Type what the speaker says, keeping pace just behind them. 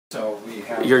So we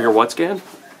have Your what scan?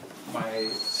 my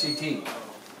CT.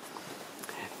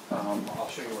 I'll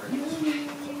show you where it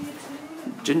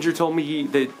is. Ginger told me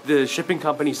that the shipping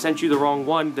company sent you the wrong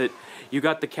one, that you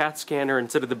got the cat scanner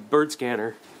instead of the bird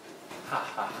scanner. Ha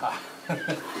ha ha.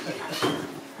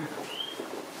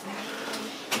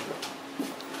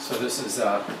 So this is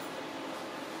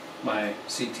my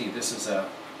CT. This is a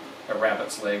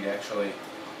rabbit's leg actually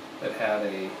that had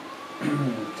a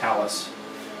talus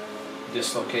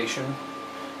dislocation.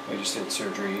 We just did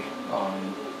surgery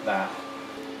on that.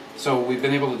 So we've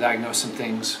been able to diagnose some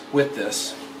things with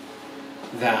this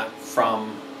that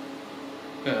from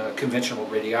conventional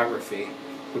radiography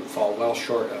would fall well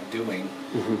short of doing.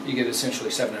 You get essentially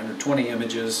 720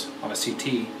 images on a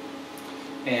CT,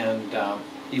 and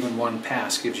even one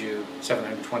pass gives you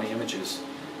 720 images.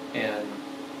 And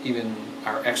even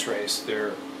our x-rays,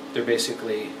 they're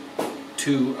basically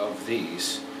two of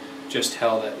these, just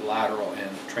held at lateral and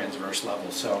transverse level.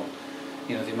 So,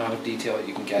 you know, the amount of detail that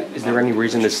you can get. Is there any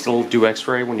reason to still do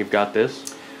x-ray when you've got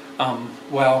this?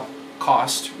 Well,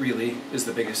 cost really is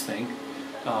the biggest thing.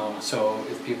 So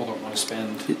if people don't want to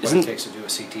spend what it takes to do a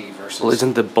CT versus... Well,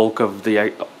 isn't the bulk of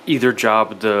the either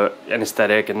job the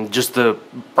anesthetic and just the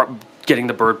getting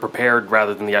the bird prepared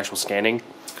rather than the actual scanning?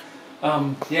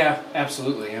 Yeah,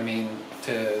 absolutely. I mean,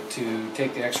 to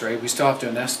take the x-ray, we still have to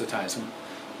anesthetize them.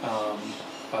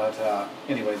 But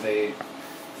anyway,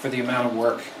 for the amount of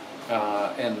work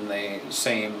and the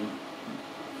same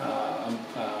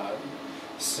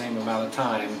amount of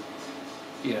time,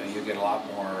 you know, you get a lot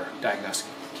more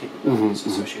diagnostic capabilities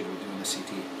associated with doing the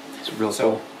CT. It's real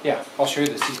so cool. Yeah, I'll show you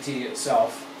the CT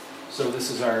itself. So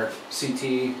this is our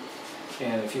CT,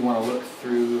 and if you want to look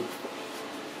through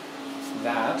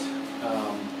that,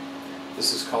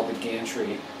 this is called the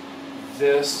gantry.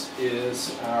 This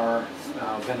is our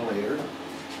ventilator.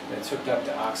 It's hooked up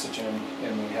to oxygen,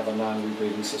 and we have a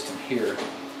non-rebreathing system here.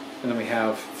 And then we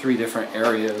have 3 different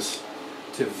areas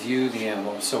to view the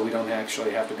animal, so we don't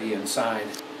actually have to be inside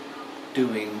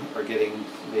doing or getting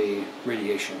the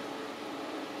radiation.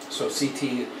 So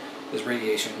CT is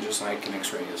radiation just like an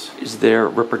X-ray is. Is there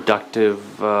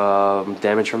reproductive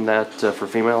damage from that for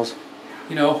females?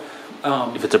 You know,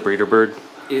 if it's a breeder bird?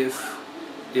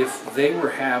 If they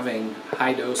were having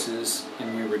high doses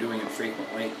and we were doing it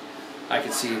frequently, I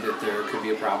could see that there could be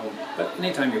a problem. But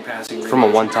anytime you're passing from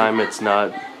a one-time, it's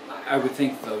not... I would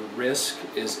think the risk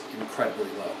is incredibly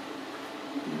low.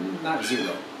 Not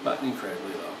zero, but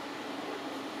incredibly low.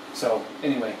 So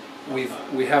anyway,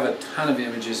 we have a ton of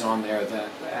images on there that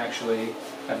actually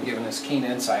have given us keen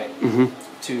insight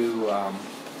to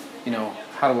you know,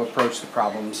 how to approach the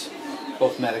problems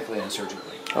both medically and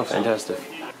surgically. Oh, fantastic.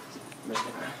 I'm just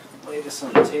going to lay this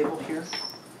on the table here.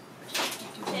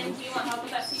 And do you want help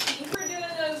with that CT? We're doing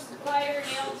those wire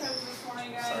nail trims this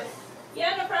morning, guys. Sorry.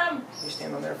 Yeah, no problem. Can you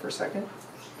stand on there for a second?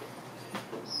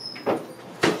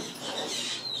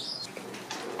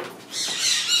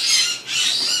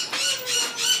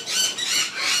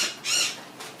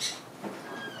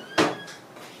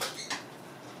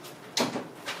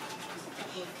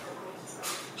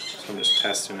 So I'm just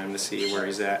testing him to see where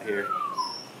he's at here.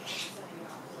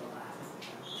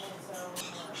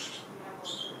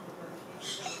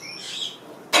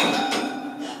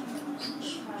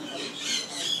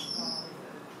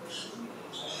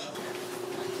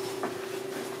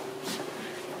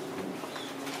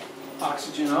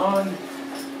 Oxygen on.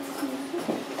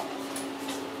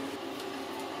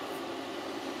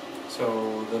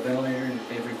 So the ventilator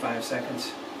every 5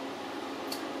 seconds.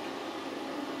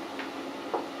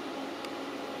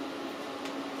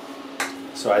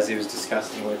 So as he was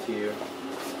discussing with you,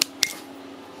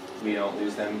 we don't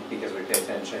lose them because we pay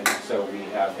attention. So we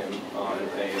have him on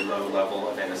a low level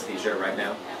of anesthesia right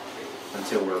now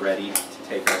until we're ready to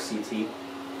take our CT,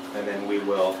 and then we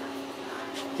will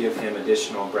give him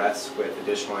additional breaths with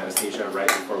additional anesthesia right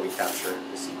before we capture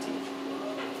the CT.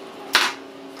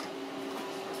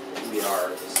 We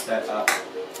are set up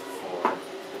for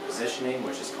positioning,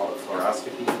 which is called a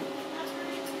fluoroscopy.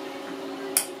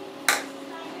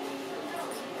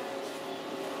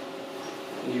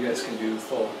 You guys can do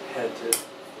full head to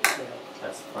tail.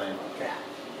 That's the plan. Okay.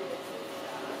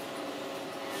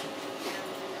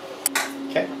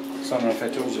 Okay. So I don't know if I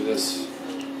told you this.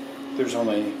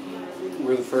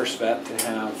 We're the first vet to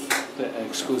have, the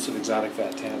exclusive exotic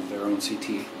vet to have their own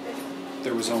CT.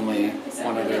 There was only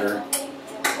one other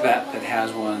vet that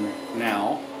has one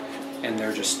now, and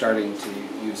they're just starting to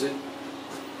use it.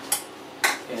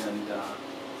 And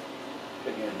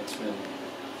again, it's been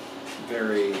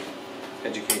very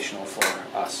educational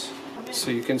for us. So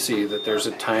you can see that there's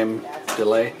a time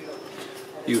delay.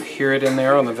 You hear it in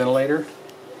there on the ventilator,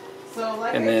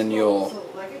 and then you'll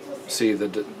see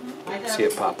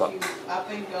it pop up.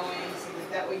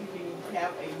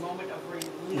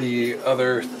 The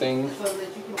other thing,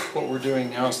 what we're doing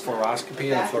now is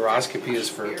fluoroscopy, and fluoroscopy is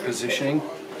for positioning.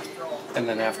 And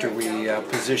then after we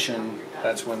position,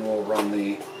 that's when we'll run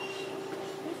the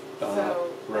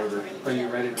rotor. Are you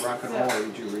ready to rock and roll, or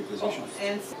did you reposition?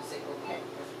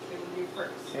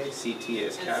 Okay, CT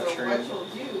is capturing. And so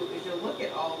what you'll do is you'll look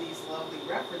at all these lovely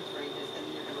reference ranges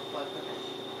and you're going to plug them in.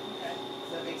 Okay?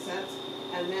 Does that make sense?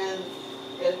 And then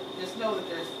just know that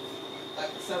there's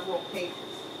like several pages.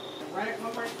 Run it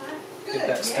one more time. Good. Get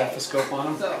that stethoscope on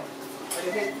them. So, but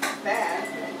if it's bad,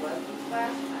 it was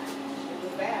last time. If it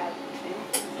was bad, then you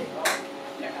can say, oh,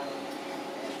 yeah.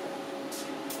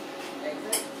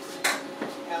 Exit.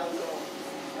 Now go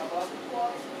above the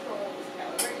quality control is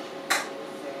calibration.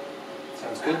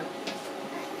 Sounds good.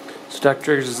 So Dr.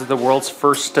 Driggers, is it the world's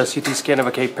first CT scan of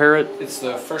a Cape Parrot? It's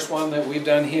the first one that we've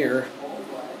done here.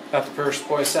 Not the first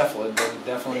Poicephalus, but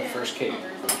definitely the first Cape.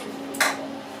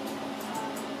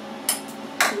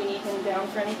 Do we need him down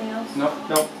for anything else? Nope.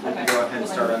 Nope, we can go ahead and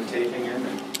start untaping him.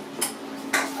 And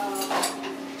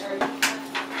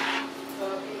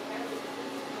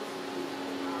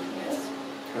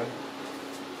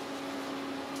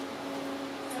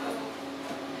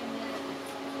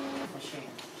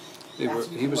Good.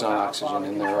 He was on oxygen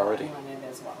in there already.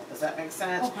 Does that make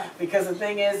sense? Okay. Because the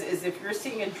thing is if you're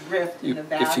seeing a drift in the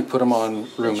valve, if you put them on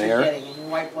room air, in your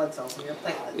white blood cells and your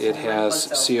platelets, it has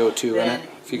CO2 in it.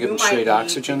 If you give them straight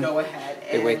oxygen,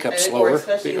 they wake up slower,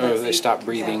 or they stop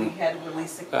breathing,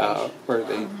 or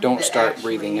they don't start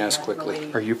breathing as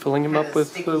quickly. Are you filling him up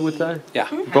with that? Yeah.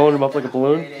 Blowing him up like a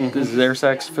balloon? Does his air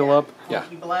sacs fill up? Yeah.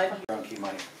 Blood. It's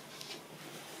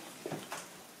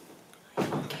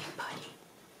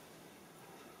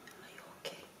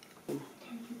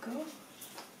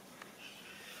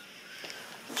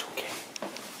okay.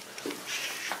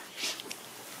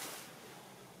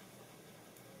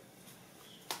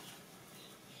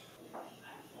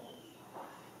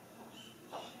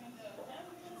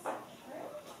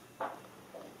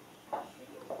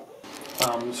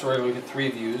 So we're going to look at 3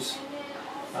 views,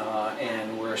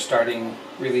 and we're starting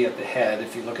really at the head.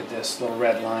 If you look at this little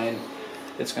red line,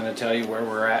 it's going to tell you where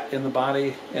we're at in the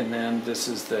body, and then this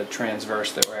is the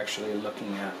transverse that we're actually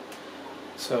looking at.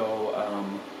 So,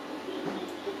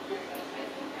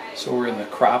 so we're in the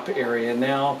crop area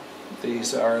now.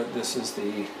 This is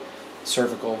the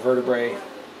cervical vertebrae.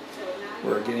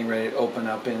 We're getting ready to open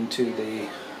up into the,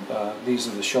 these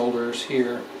are the shoulders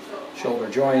here, shoulder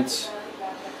joints.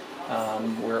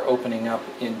 We're opening up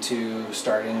into,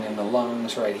 starting in the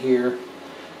lungs right here.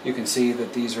 You can see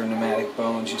that these are pneumatic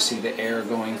bones. You see the air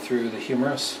going through the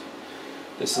humerus.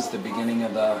 This is the beginning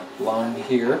of the lung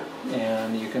here,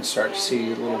 and you can start to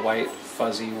see little white,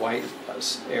 fuzzy white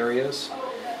areas.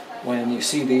 When you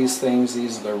see these things,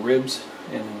 these are the ribs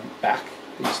and back,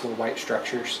 these little white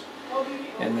structures.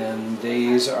 And then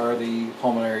these are the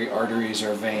pulmonary arteries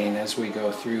or vein as we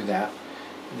go through that.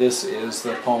 This is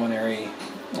the pulmonary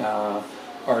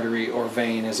artery or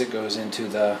vein as it goes into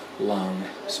the lung.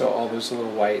 So all those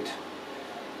little white,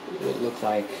 what look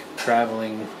like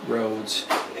traveling roads,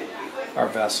 are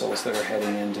vessels that are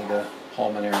heading into the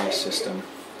pulmonary system.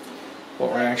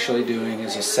 What we're actually doing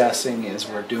is assessing, as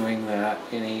we're doing that,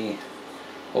 any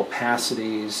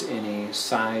opacities, any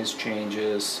size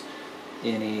changes,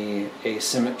 any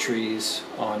asymmetries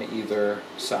on either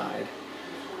side.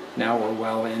 Now we're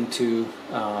well into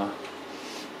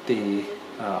the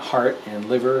heart and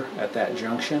liver at that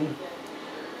junction.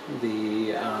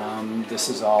 This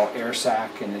is all air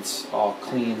sac, and it's all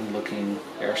clean looking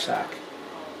air sac.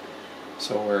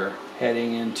 So we're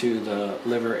heading into the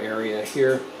liver area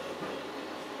here.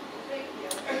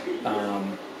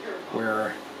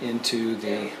 We're into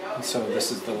so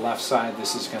this is the left side,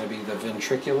 this is going to be the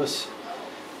ventriculus.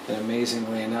 And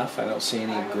amazingly enough, I don't see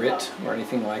any grit or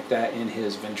anything like that in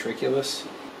his ventriculus.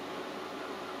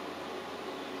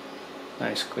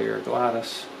 Nice clear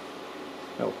glottis,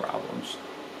 no problems.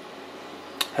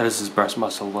 How does his breast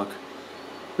muscle look?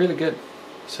 Really good.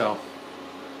 So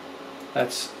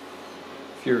that's,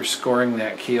 if you're scoring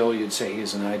that keel, you'd say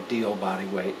he's an ideal body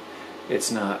weight. It's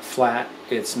not flat,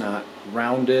 it's not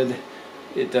rounded,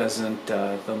 it doesn't,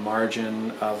 the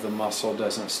margin of the muscle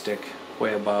doesn't stick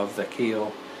way above the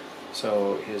keel,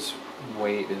 so his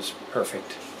weight is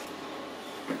perfect.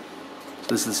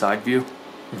 This is the side view?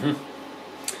 Mm-hmm.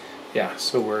 Yeah,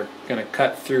 so we're going to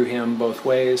cut through him both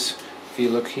ways. If you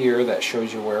look here, that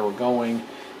shows you where we're going.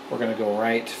 We're going to go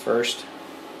right first.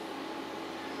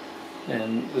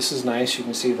 And this is nice, you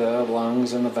can see the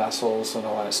lungs and the vessels and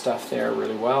all that stuff there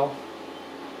really well.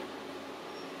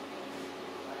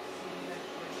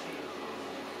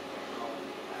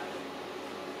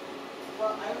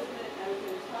 Well, I was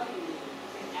gonna tell you,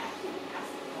 it actually has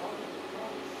to fall.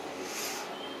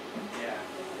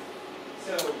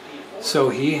 Yeah. So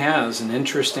he has an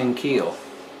interesting keel,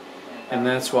 and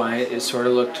that's why it sort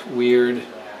of looked weird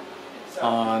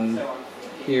on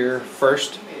here.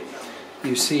 First,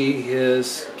 you see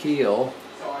his keel,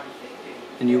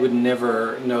 and you would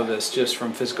never know this just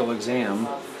from physical exam,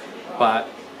 but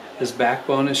his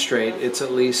backbone is straight. It's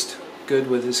at least good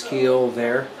with his keel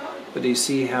there, but do you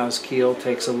see how his keel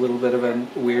takes a little bit of a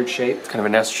weird shape? It's kind of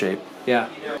an S shape. Yeah.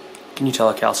 Can you tell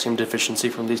a calcium deficiency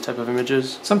from these type of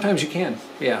images? Sometimes you can,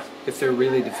 yeah. If they're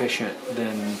really deficient,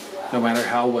 then no matter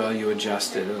how well you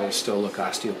adjust it, it'll still look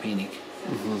osteopenic.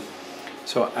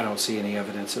 So I don't see any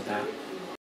evidence of that.